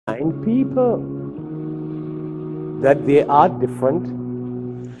in people, that there are different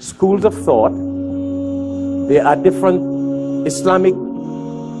schools of thought, there are different Islamic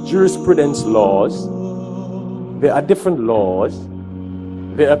jurisprudence laws, there are different laws,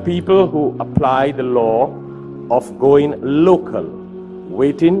 there are people who apply the law of going local,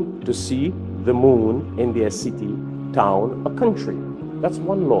 waiting to see the moon in their city, town, or country. That's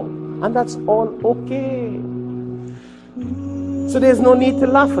one law, and that's all okay. So there's no need to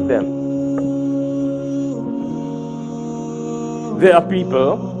laugh at them. There are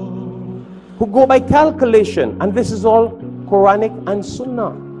people who go by calculation, and this is all Quranic and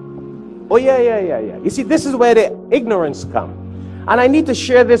Sunnah. Oh yeah. You see, this is where the ignorance comes. And I need to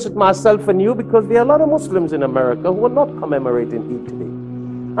share this with myself and you, because there are a lot of Muslims in America who are not commemorating Eid today.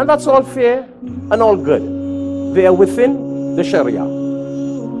 And that's all fair and all good. They are within the Sharia.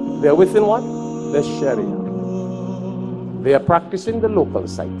 They are within what? The Sharia. They are practicing the local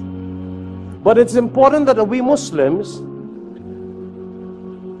site. But it's important that we Muslims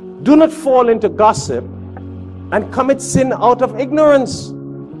do not fall into gossip and commit sin out of ignorance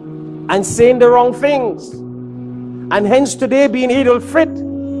and saying the wrong things. And hence today being Eid al-Fitr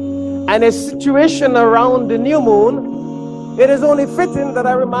and a situation around the new moon, it is only fitting that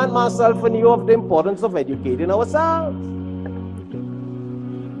I remind myself and you of the importance of educating ourselves.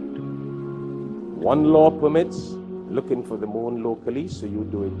 One law permits looking for the moon locally, so you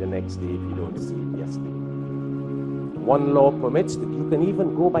do it the next day if you don't see it yesterday. One law permits that you can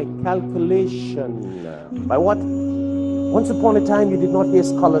even go by calculation. By what? Once upon a time you did not hear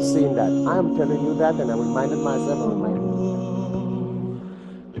scholars saying that. I am telling you that, and I reminded myself and reminded you.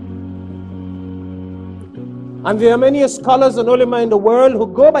 And there are many scholars and ulama in the world who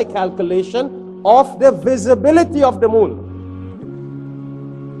go by calculation of the visibility of the moon.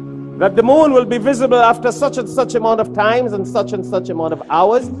 That the moon will be visible after such and such amount of times and such amount of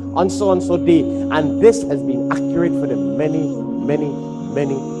hours on so and so day. And this has been accurate for the many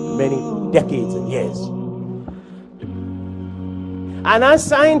decades and years. And as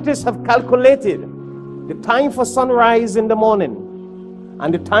scientists have calculated the time for sunrise in the morning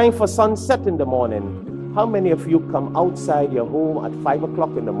and the time for sunset in the morning, how many of you come outside your home at 5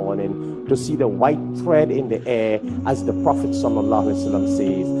 o'clock in the morning to see the white thread in the air, as the Prophet ﷺ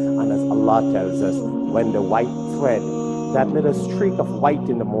says, and as Allah tells us, when the white thread, that little streak of white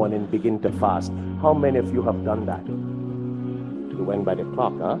in the morning, begin to fast? How many of you have done that? You went by the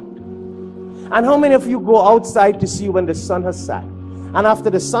clock, huh? And how many of you go outside to see when the sun has set? And after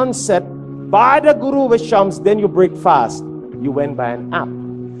the sunset, by the Ghurub Shams, then you break fast. You went by an app.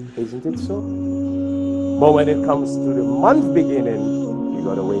 Isn't it so? But when it comes to the month beginning, you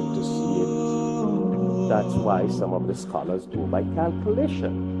gotta wait to see it. That's why some of the scholars go by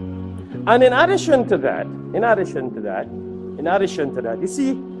calculation. And in addition to that, you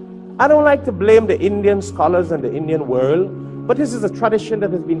see, I don't like to blame the Indian scholars and the Indian world, but this is a tradition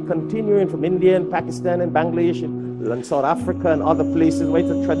that has been continuing from India and Pakistan and Bangladesh and South Africa and other places, where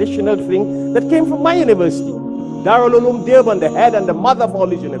it's a traditional thing that came from my university, Darul Uloom Deoband, the head and the mother of all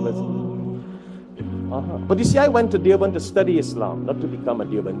these universities. But you see, I went to Deoband to study Islam, not to become a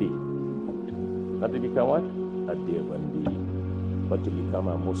Deobandi. Not to become what? A Deobandi, but to become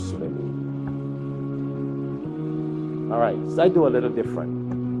a Muslim. Alright, so I do a little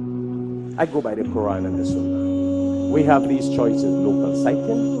different. I go by the Quran and the Sunnah. We have these choices: local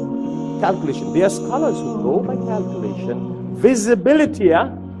sighting, calculation. There are scholars who go by calculation, visibility,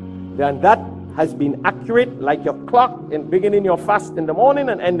 then that has been accurate, like your clock, in beginning your fast in the morning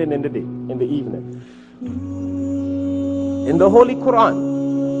and ending in the day, in the evening. In the Holy Quran.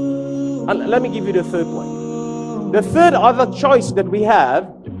 And let me give you the third one. The third other choice that we have,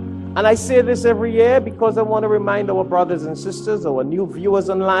 and I say this every year because I want to remind our brothers and sisters, our new viewers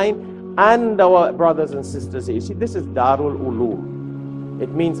online, and our brothers and sisters here. You see, this is Darul Uloom.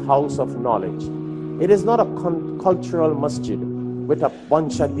 It means house of knowledge. It is not a cultural masjid with a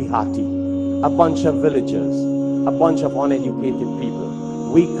bunch of dihati, a bunch of villagers, a bunch of uneducated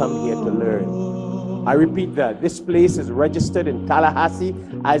people. We come here to learn. I repeat that. This place is registered in Tallahassee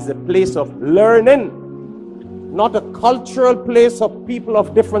as a place of learning, not a cultural place of people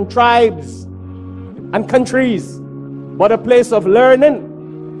of different tribes and countries, but a place of learning.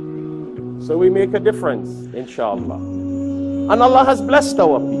 So we make a difference, inshallah. And Allah has blessed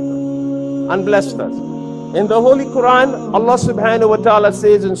our people and blessed us. In the Holy Quran, Allah subhanahu wa ta'ala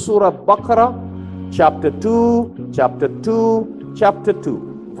says in Surah Baqarah, chapter 2,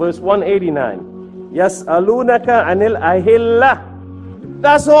 verse 189. Yas'alunaka anil ahillah.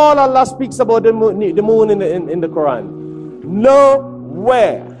 That's all Allah speaks about the moon in the Quran.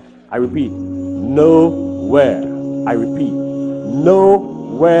 Nowhere. I repeat, nowhere. I repeat, nowhere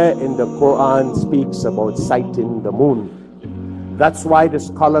where in the Quran speaks about sighting the moon. That's why the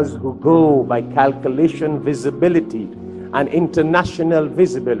scholars who go by calculation visibility and international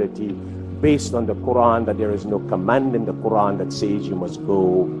visibility based on the Quran, that there is no command in the Quran that says you must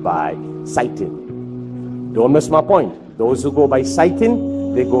go by sighting. Don't miss my point. Those who go by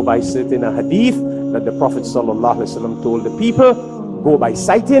sighting, they go by citing a hadith that the Prophet ﷺ told the people, go by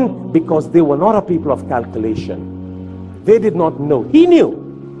sighting, because they were not a people of calculation. They did not know. He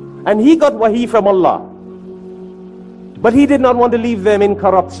knew. And he got wahi from Allah. But he did not want to leave them in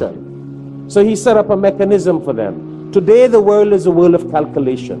corruption. So he set up a mechanism for them. Today the world is a world of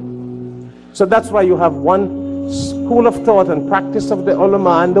calculation. So that's why you have one school of thought and practice of the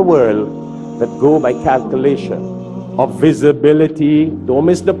ulama and the world that go by calculation of visibility. Don't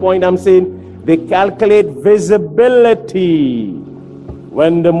miss the point I'm saying. They calculate visibility,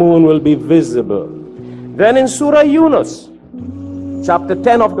 when the moon will be visible. Then in Surah Yunus, chapter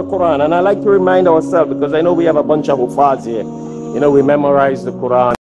 10 of the Quran, and I like to remind ourselves, because I know we have a bunch of hufaz here, we memorize the Quran.